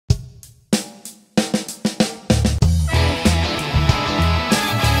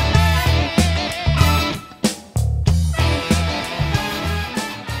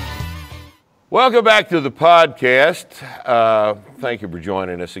Welcome back to the podcast. Thank you for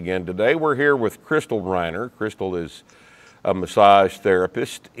joining us again today. We're here with Crystal Riner. Crystal is a massage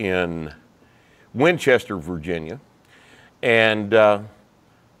therapist in Winchester, Virginia. And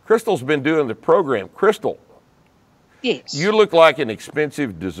Crystal's been doing the program. Crystal, yes. You look like an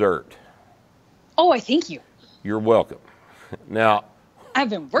expensive dessert. Oh, I thank you. You're welcome. Now, I've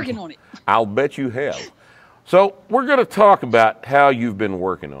been working on it. I'll bet you have. So we're going to talk about how you've been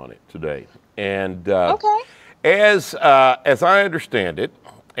working on it today. And Okay. as I understand it,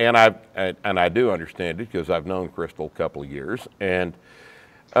 and I do understand it because I've known Crystal a couple of years, and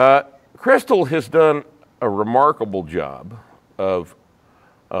Crystal has done a remarkable job of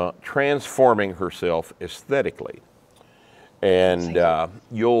transforming herself aesthetically. And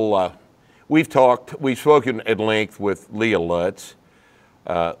we've spoken at length with Leah Lutz,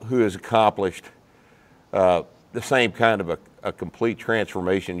 who has accomplished the same kind of a complete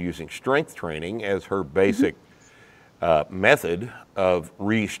transformation using strength training as her basic method of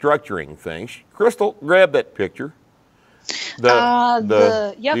restructuring things. Crystal, grab that picture.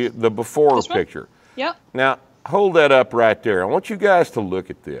 The before picture. Yep. Now, hold that up right there. I want you guys to look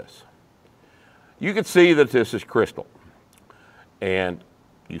at this. You can see that this is Crystal. And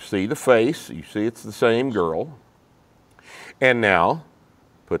you see the face. You see it's the same girl. And now,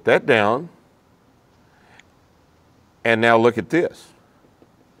 put that down. And now look at this.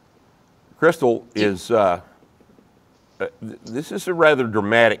 Crystal is, this is a rather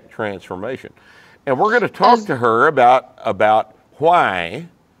dramatic transformation. And we're going to talk to her about why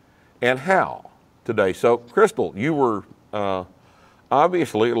and how today. So, Crystal, you were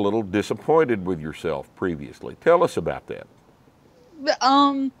obviously a little disappointed with yourself previously. Tell us about that.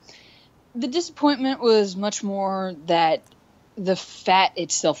 The disappointment was much more that the fat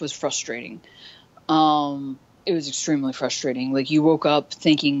itself was frustrating. It was extremely frustrating. Like, you woke up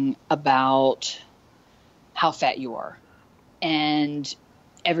thinking about how fat you are. And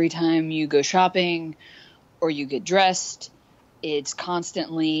every time you go shopping or you get dressed, it's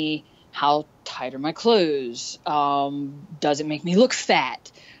constantly, how tight are my clothes? Does it make me look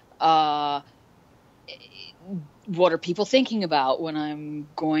fat? What are people thinking about when I'm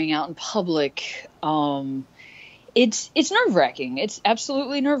going out in public? It's nerve-wracking. It's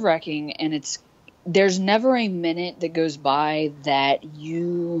absolutely nerve-wracking, and there's never a minute that goes by that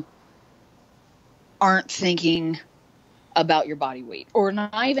you aren't thinking about your body weight, or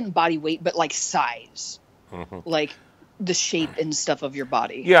not even body weight, but like size, like the shape and stuff of your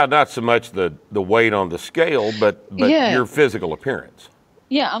body. Yeah, not so much the weight on the scale, but your physical appearance.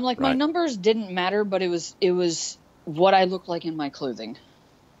 Yeah, I'm like, my numbers didn't matter, but it was what I looked like in my clothing.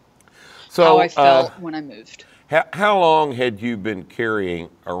 So how I felt when I moved. How long had you been carrying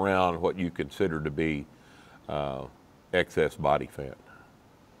around what you consider to be excess body fat?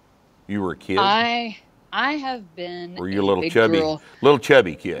 You were a kid? I have been. Were you a little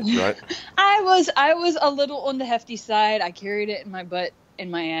chubby kid, right? I was a little on the hefty side. I carried it in my butt,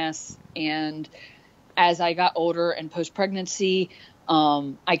 in my ass, and as I got older and post-pregnancy,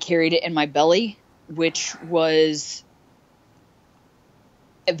 I carried it in my belly, which was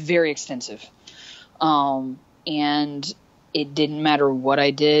very extensive. And it didn't matter what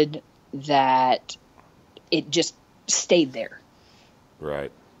I did, that it just stayed there.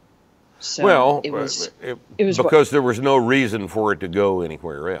 Right. So it was because there was no reason for it to go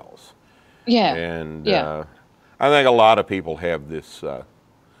anywhere else. Yeah. And I think a lot of people have this. A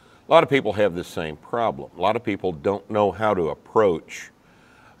lot of people have this same problem. A lot of people don't know how to approach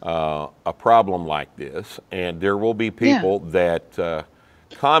a problem like this, and there will be people that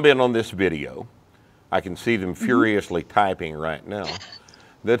comment on this video. I can see them furiously typing right now,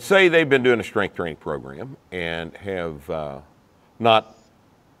 that say they've been doing a strength training program and have not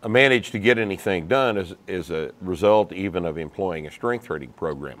managed to get anything done as a result even of employing a strength training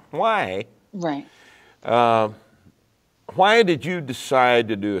program. Why? Right. Why did you decide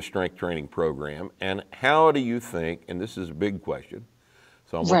to do a strength training program, and how do you think, and this is a big question,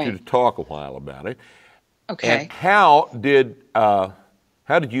 so I want you to talk a while about it. Okay. And how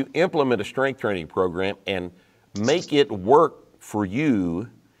did you implement a strength training program and make it work for you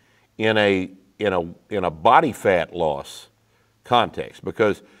in a body fat loss context?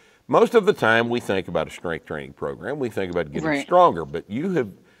 Because most of the time we think about a strength training program, we think about getting stronger, but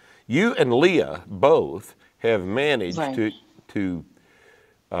you and Leah both have managed to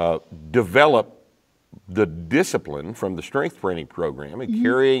develop the discipline from the strength training program and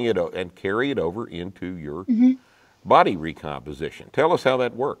carry it over into your body recomposition. Tell us how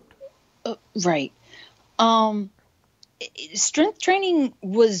that worked. Right. Strength training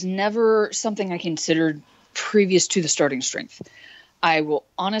was never something I considered previous to the starting strength. I will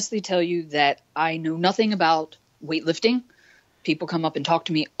honestly tell you that I know nothing about weightlifting. People come up and talk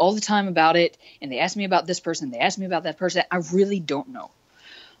to me all the time about it, and they ask me about this person, they ask me about that person. I really don't know.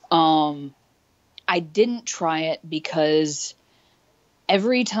 I didn't try it because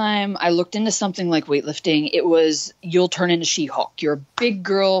every time I looked into something like weightlifting, it was, you'll turn into She-Hulk. You're a big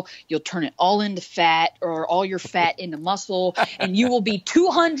girl. You'll turn it all into fat, or all your fat into muscle, and you will be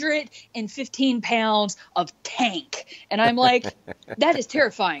 215 pounds of tank. And I'm like, that is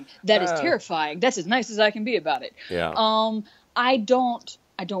terrifying. That is terrifying. That's as nice as I can be about it. Yeah. I don't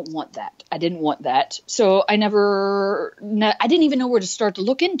want that. I didn't want that. So I didn't even know where to start to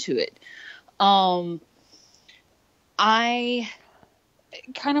look into it. I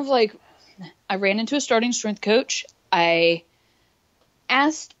kind of like, I ran into a starting strength coach. I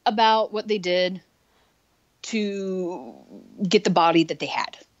asked about what they did to get the body that they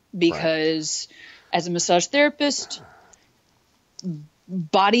had, because as a massage therapist,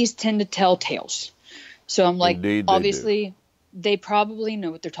 bodies tend to tell tales. So I'm like, Indeed, obviously they probably know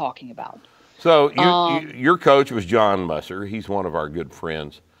what they're talking about. So your coach was John Musser. He's one of our good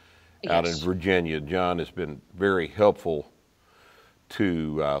friends out in Virginia. John has been very helpful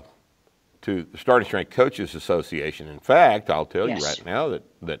to the Starting Strength Coaches Association. In fact, I'll tell you right now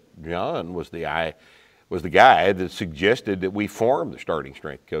that John was the guy that suggested that we form the Starting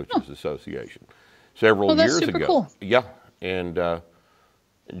Strength Coaches Association several years ago. Cool. Yeah, and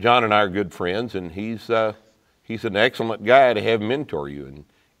John and I are good friends, and he's an excellent guy to have mentor you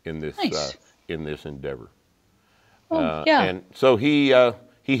in this endeavor. Oh, yeah. And so he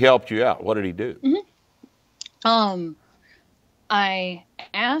helped you out. What did he do? Mm-hmm. I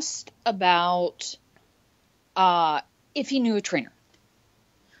asked about if he knew a trainer,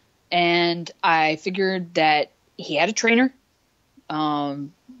 and I figured that he had a trainer,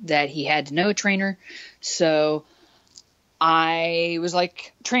 that he had to know a trainer. So I was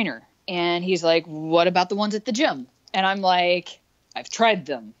like, trainer. And he's like, what about the ones at the gym? And I'm like, I've tried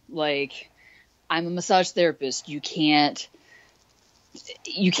them. Like, I'm a massage therapist. You can't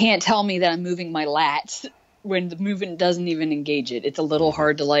tell me that I'm moving my lats when the movement doesn't even engage it. It's a little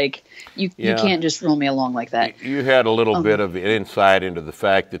hard to you can't just roll me along like that. You had a little bit of insight into the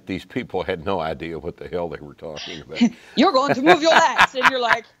fact that these people had no idea what the hell they were talking about. You're going to move your lats, and you're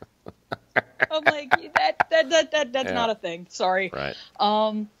like, I'm like, that's not a thing. Sorry. Right.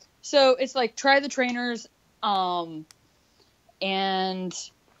 So it's like, try the trainers. And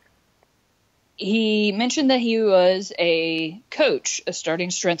he mentioned that he was a coach, a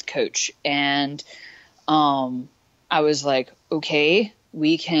starting strength coach. And I was like, okay,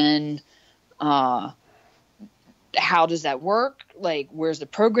 we can, how does that work? Like, where's the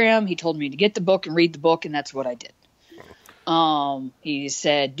program? He told me to get the book and read the book, and that's what I did. He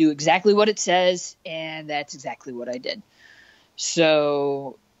said, do exactly what it says, and that's exactly what I did.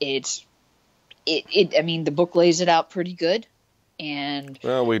 So I mean, the book lays it out pretty good. And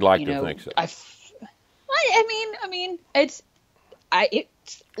well, we'd like to think so. I mean, it's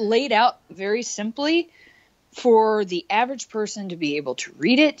laid out very simply for the average person to be able to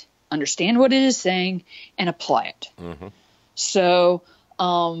read it, understand what it is saying, and apply it. Mm-hmm. So,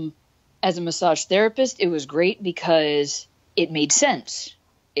 as a massage therapist, it was great because it made sense.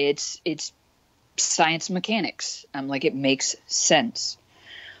 It's science mechanics. I'm like, it makes sense.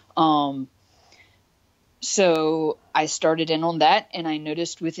 So I started in on that, and I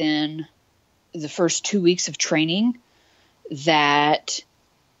noticed within the first 2 weeks of training that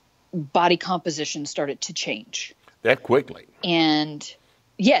body composition started to change. That quickly? And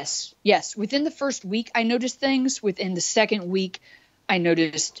yes. Within the first week, I noticed things. Within the second week, I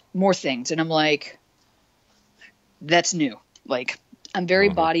noticed more things. And I'm like, that's new. Like, I'm very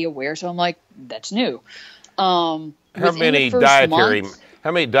body aware, so I'm like, that's new. How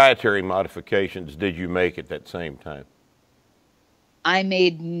many dietary modifications did you make at that same time? I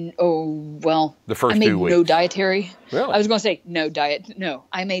made the first 2 weeks. No dietary. Really? I was going to say no diet. No,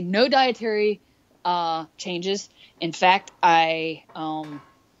 I made no dietary changes. In fact, I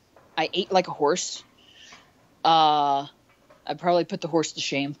ate like a horse. I probably put the horse to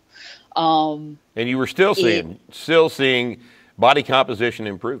shame. And you were still seeing body composition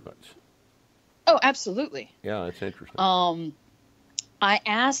improvements. Oh, absolutely. Yeah, that's interesting. I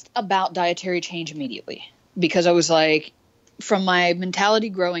asked about dietary change immediately because I was like, from my mentality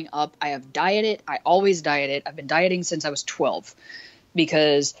growing up, I have dieted. I always dieted. I've been dieting since I was 12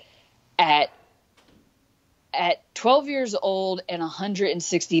 because at 12 years old and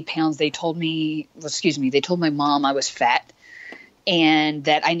 160 pounds, they told my mom I was fat and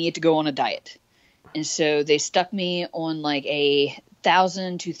that I needed to go on a diet. And so they stuck me on like a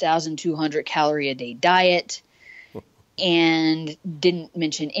 1,000 to 1,200 calorie a day diet. and didn't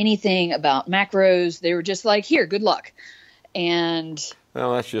mention anything about macros. They were just like, here, good luck. And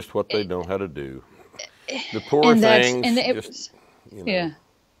well, that's just what they know how to do. The poor things, yeah.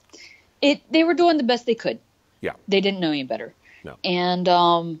 They were doing the best they could. Yeah. They didn't know any better. No. And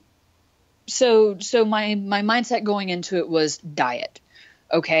so my mindset going into it was diet.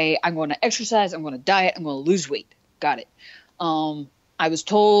 Okay, I'm going to exercise, I'm going to diet, I'm going to lose weight. Got it. I was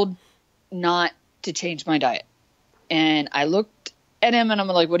told not to change my diet. And I looked at him and I'm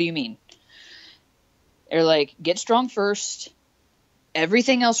like, what do you mean? They're like, get strong first.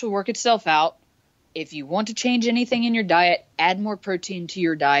 Everything else will work itself out. If you want to change anything in your diet, add more protein to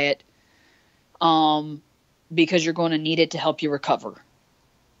your diet, because you're going to need it to help you recover.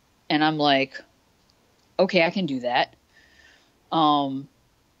 And I'm like, okay, I can do that.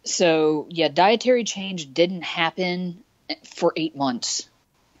 So yeah, dietary change didn't happen for 8 months.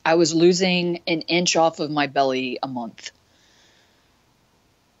 I was losing an inch off of my belly a month.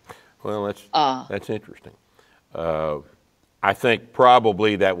 Well, that's interesting. I think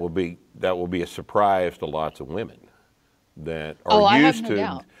probably that will be a surprise to lots of women that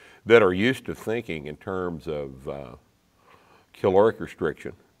are used to thinking in terms of caloric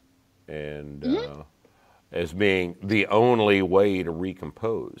restriction and as being the only way to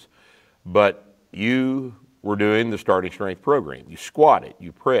recompose. But you were doing the starting strength program. You squatted,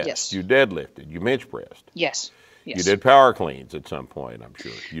 you pressed, yes. You deadlifted, you bench pressed. Yes. Yes. You did power cleans at some point, I'm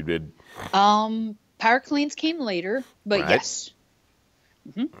sure. You did. Power cleans came later, but right. Yes.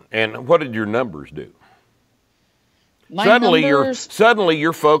 Mm-hmm. And what did your numbers do? Suddenly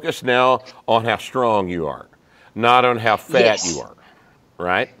you're focused now on how strong you are, not on how fat yes. you are,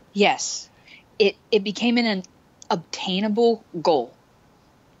 right? Yes. It became an obtainable goal.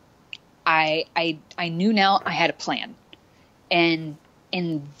 I knew now I had a plan, and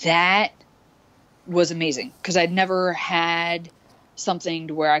that was amazing because I'd never had something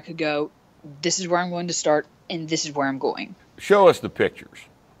to where I could go, this is where I'm going to start, and this is where I'm going. Show us the pictures.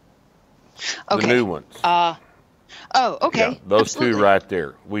 Okay. The new ones. Oh, okay. Yeah, those Absolutely. two right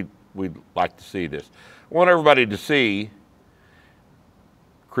there. We'd like to see this. I want everybody to see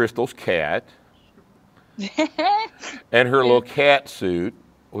Crystal's cat and her little cat suit,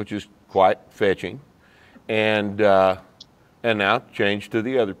 which is quite fetching. And now change to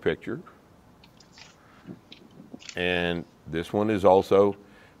the other picture. And this one is also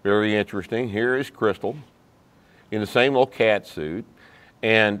very interesting. Here is Crystal in the same little cat suit.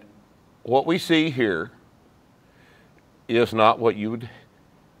 And what we see here is not what you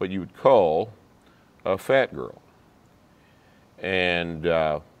would call a fat girl. And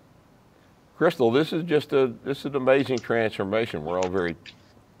Crystal, this is an amazing transformation. We're all very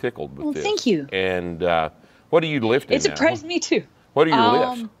tickled with this. Thank you. And what are you lifting? It surprised me too. What are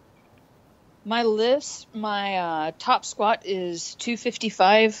your lifts? My lifts, my top squat is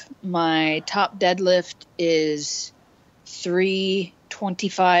 255. My top deadlift is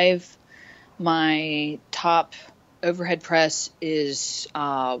 325. My top overhead press is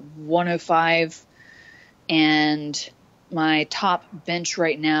 105. And my top bench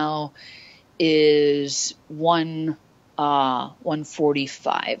right now is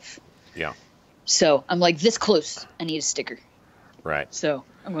 145. Yeah. So I'm like this close. I need a sticker. Right. So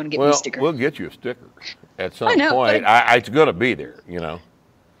I'm going to get me a sticker. We'll get you a sticker at some point. It's going to be there, you know.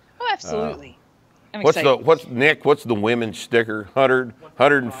 Oh, absolutely. I'm what's excited. What's the women's sticker? 100,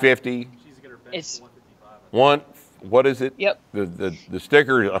 150. It's one. What is it? Yep. The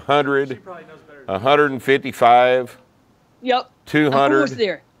sticker is 100, 155. Yep.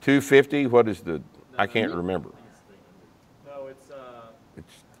 200. 250. What is the? I can't remember. No,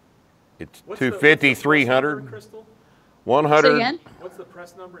 it's 250, 300. 100. Say again? What's the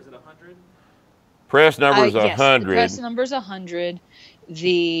press number? Is it 100? Press number is 100. Yes, the press number is 100.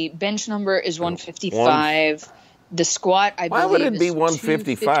 The bench number is 155. The squat, I believe, why would it be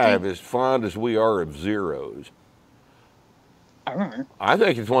 155 250? as fond as we are of zeros? I don't know. I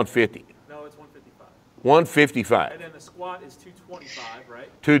think it's 150. No, it's 155. 155. And then the squat is 225, right?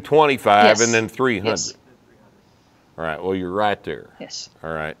 225 Yes. and then 300. Yes. All right, well, you're right there. Yes.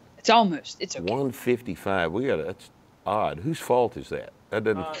 All right. It's almost. It's okay. 155. That's odd. Whose fault is that? That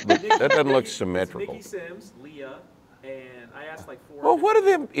doesn't look symmetrical. It's Nikki Sims, Leah, and I asked like 4. Well, what do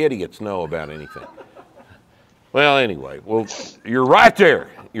them idiots know about anything? Well, anyway, you're right there.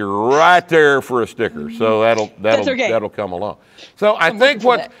 You're right there for a sticker, so that'll come along. So I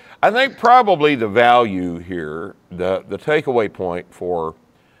think probably the value here, the takeaway point for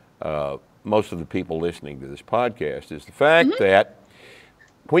most of the people listening to this podcast is the fact that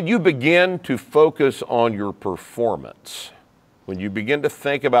when you begin to focus on your performance, when you begin to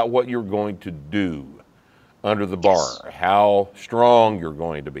think about what you're going to do under the bar, how strong you're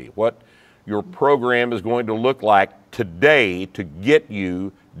going to be, what your program is going to look like today to get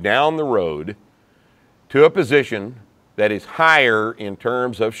you down the road to a position that is higher in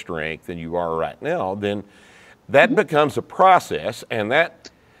terms of strength than you are right now, then that becomes a process, and that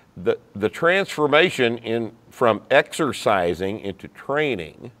the transformation from exercising into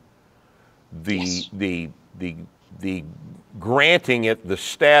training, the granting it the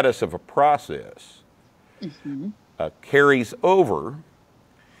status of a process carries over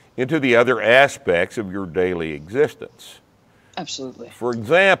into the other aspects of your daily existence. Absolutely. For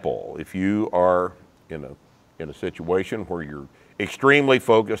example, if you are in a situation where you're extremely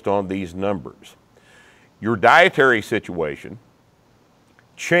focused on these numbers, your dietary situation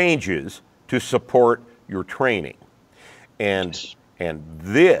changes to support your training. And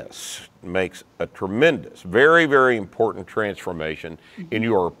this makes a tremendous, very, very important transformation in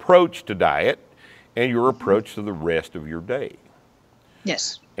your approach to diet and your approach to the rest of your day.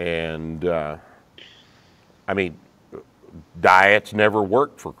 Yes. And I mean, diets never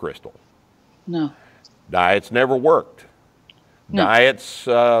worked for Crystal. No. Diets never worked. No. Diets,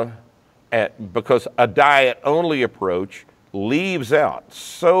 because a diet-only approach leaves out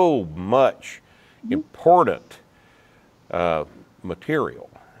so much important material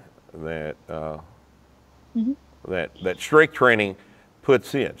that that strength training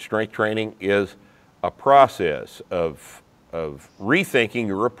puts in. Strength training is a process of rethinking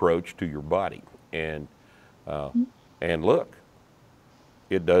your approach to your body, and look,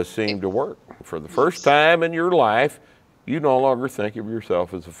 it does seem to work. For the first time in your life, you no longer think of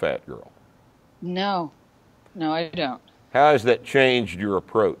yourself as a fat girl. No, I don't. How has that changed your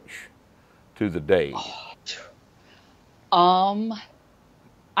approach to the day?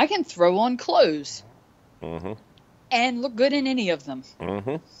 I can throw on clothes Mm-hmm. and look good in any of them.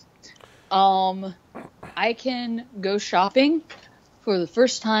 Mm-hmm. I can go shopping for the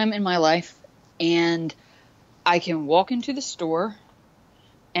first time in my life, and I can walk into the store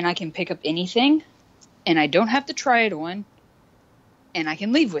and I can pick up anything, and I don't have to try it on, and I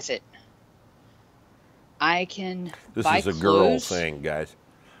can leave with it. I can This buy is a clothes. girl thing, guys.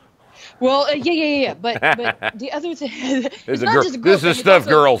 Well, yeah. But the other thing, it's not just a girl This thing, is it's stuff also-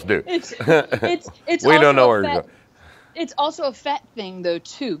 girls do. It's We also don't know a where to fat- go. It's also a fat thing though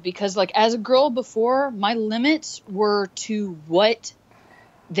too, because like as a girl before, my limits were to what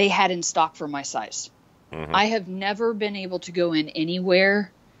they had in stock for my size. Mm-hmm. I have never been able to go in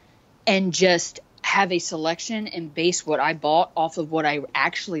anywhere and just have a selection and base what I bought off of what I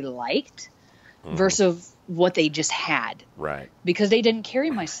actually liked versus what they just had. Right. Because they didn't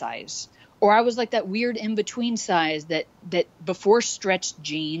carry my size. Or I was like that weird in-between size that before stretched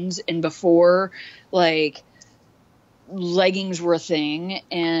jeans and before like leggings were a thing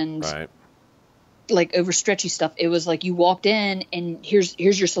and Right. like overstretchy stuff. It was like you walked in and here's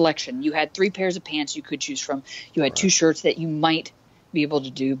your selection. You had 3 pairs of pants you could choose from. You had 2 shirts that you might be able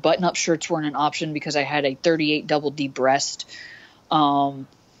to do. Button-up shirts weren't an option because I had a 38 double D breast.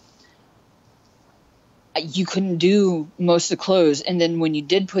 You couldn't do most of the clothes, and then when you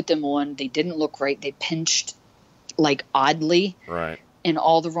did put them on, they didn't look right. They pinched like oddly Right. in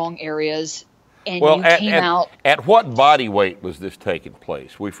all the wrong areas, and Well, you came out. at what body weight was this taking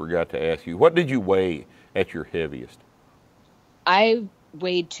place? We forgot to ask you. What did you weigh at your heaviest? I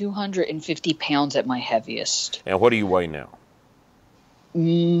weighed 250 pounds at my heaviest. And what do you weigh now?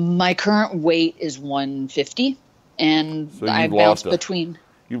 My current weight is 150, and So I you've bounce lost between.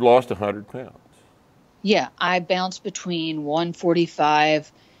 You've lost 100 pounds. Yeah, I bounce between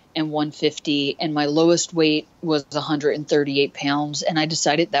 145 and 150, and my lowest weight was 138 pounds, and I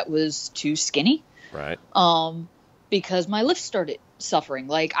decided that was too skinny. Right. Because my lifts started suffering.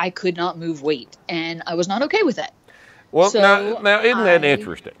 Like, I could not move weight, and I was not okay with that. Well, So now isn't that I-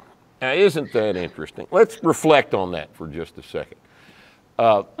 interesting? Now, isn't that interesting? Let's reflect on that for just a second.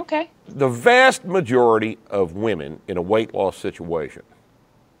 Okay. The vast majority of women in a weight loss situation,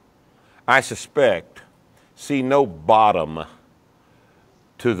 I suspect, see no bottom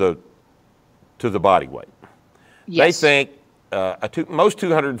to the body weight. Yes. They think most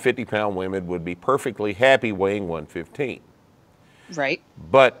 250-pound women would be perfectly happy weighing 115. Right.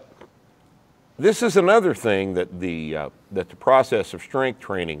 But this is another thing that the process of strength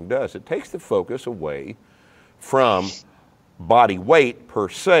training does. It takes the focus away from body weight per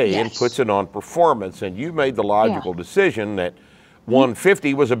se and Yes. puts it on performance. And you made the logical decision that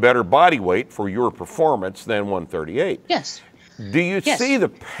 150 was a better body weight for your performance than 138. Yes. Do you Yes. see the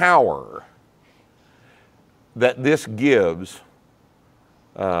power that this gives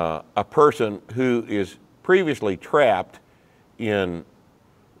a person who is previously trapped in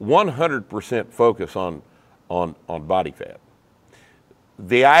 100% focus on on body fat.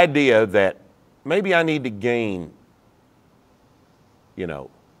 The idea that maybe I need to gain, 8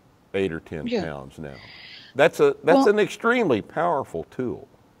 or 10 pounds now. That's an extremely powerful tool.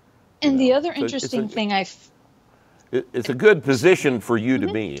 And the other interesting thing it's a good position for you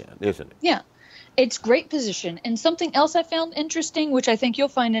to be in, isn't it? Yeah. It's great position. And something else I found interesting, which I think you'll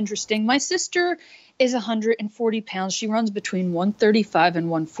find interesting, my sister is 140 pounds. She runs between 135 and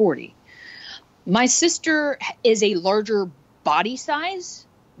 140. My sister is a larger body size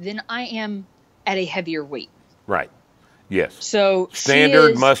than I am at a heavier weight. Right. Yes. So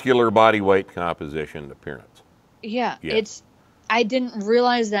standard muscular body weight composition appearance. Yeah. I didn't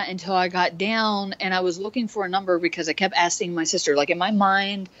realize that until I got down and I was looking for a number because I kept asking my sister, like in my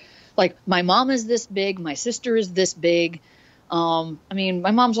mind, like my mom is this big, my sister is this big. I mean,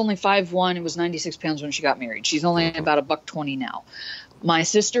 my mom's only 5'1" and was 96 pounds when she got married. She's only about $120 now. My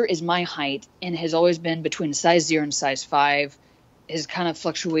sister is my height and has always been between size 0 and size 5, has kind of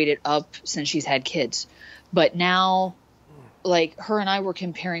fluctuated up since she's had kids. But now, like, her and I were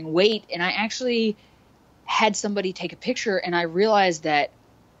comparing weight, and I actually had somebody take a picture, and I realized that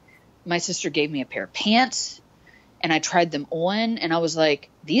my sister gave me a pair of pants, and I tried them on, and I was like,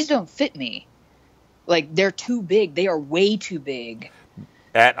 these don't fit me. Like, they're too big. They are way too big.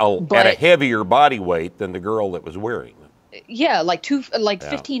 At a heavier body weight than the girl that was wearing them. Yeah, like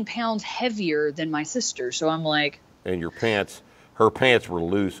 15 pounds heavier than my sister. So I'm like... And her pants were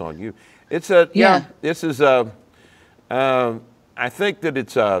loose on you. This is I think that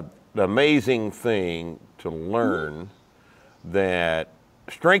it's an amazing thing to learn that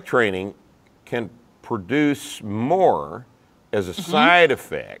strength training can produce more as a side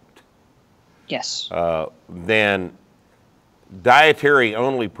effect than dietary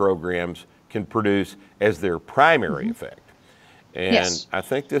only programs can produce as their primary effect. And I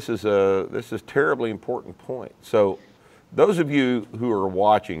think this is a terribly important point. So those of you who are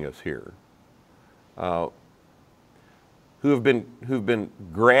watching us here, who've been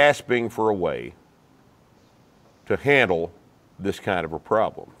grasping for a way to handle this kind of a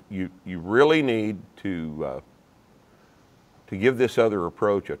problem, you really need to give this other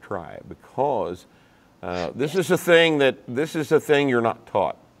approach a try, because this is a thing you're not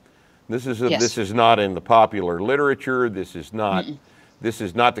taught. This is not in the popular literature. This is not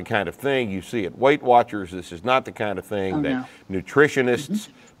the kind of thing you see at Weight Watchers. This is not the kind of thing that nutritionists,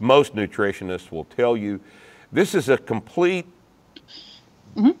 most nutritionists will tell you. This is a completely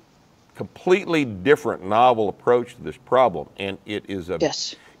different, novel approach to this problem, and it is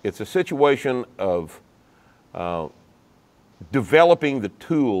it's a situation of developing the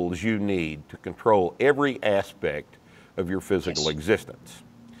tools you need to control every aspect of your physical existence.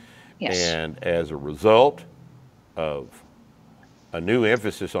 And as a result of a new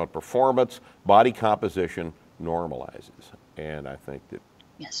emphasis on performance, body composition normalizes. And I think that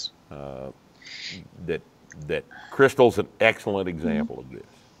that Crystal's an excellent example of this.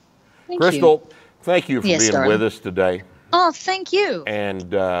 Crystal, thank you for being with us today. Oh, thank you.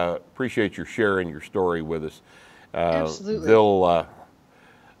 And appreciate your sharing your story with us. Absolutely.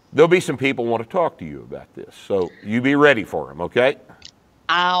 There'll be some people who want to talk to you about this. So you be ready for them, okay?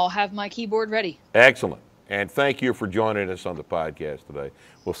 I'll have my keyboard ready. Excellent. And thank you for joining us on the podcast today.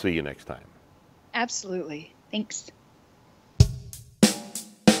 We'll see you next time. Absolutely. Thanks.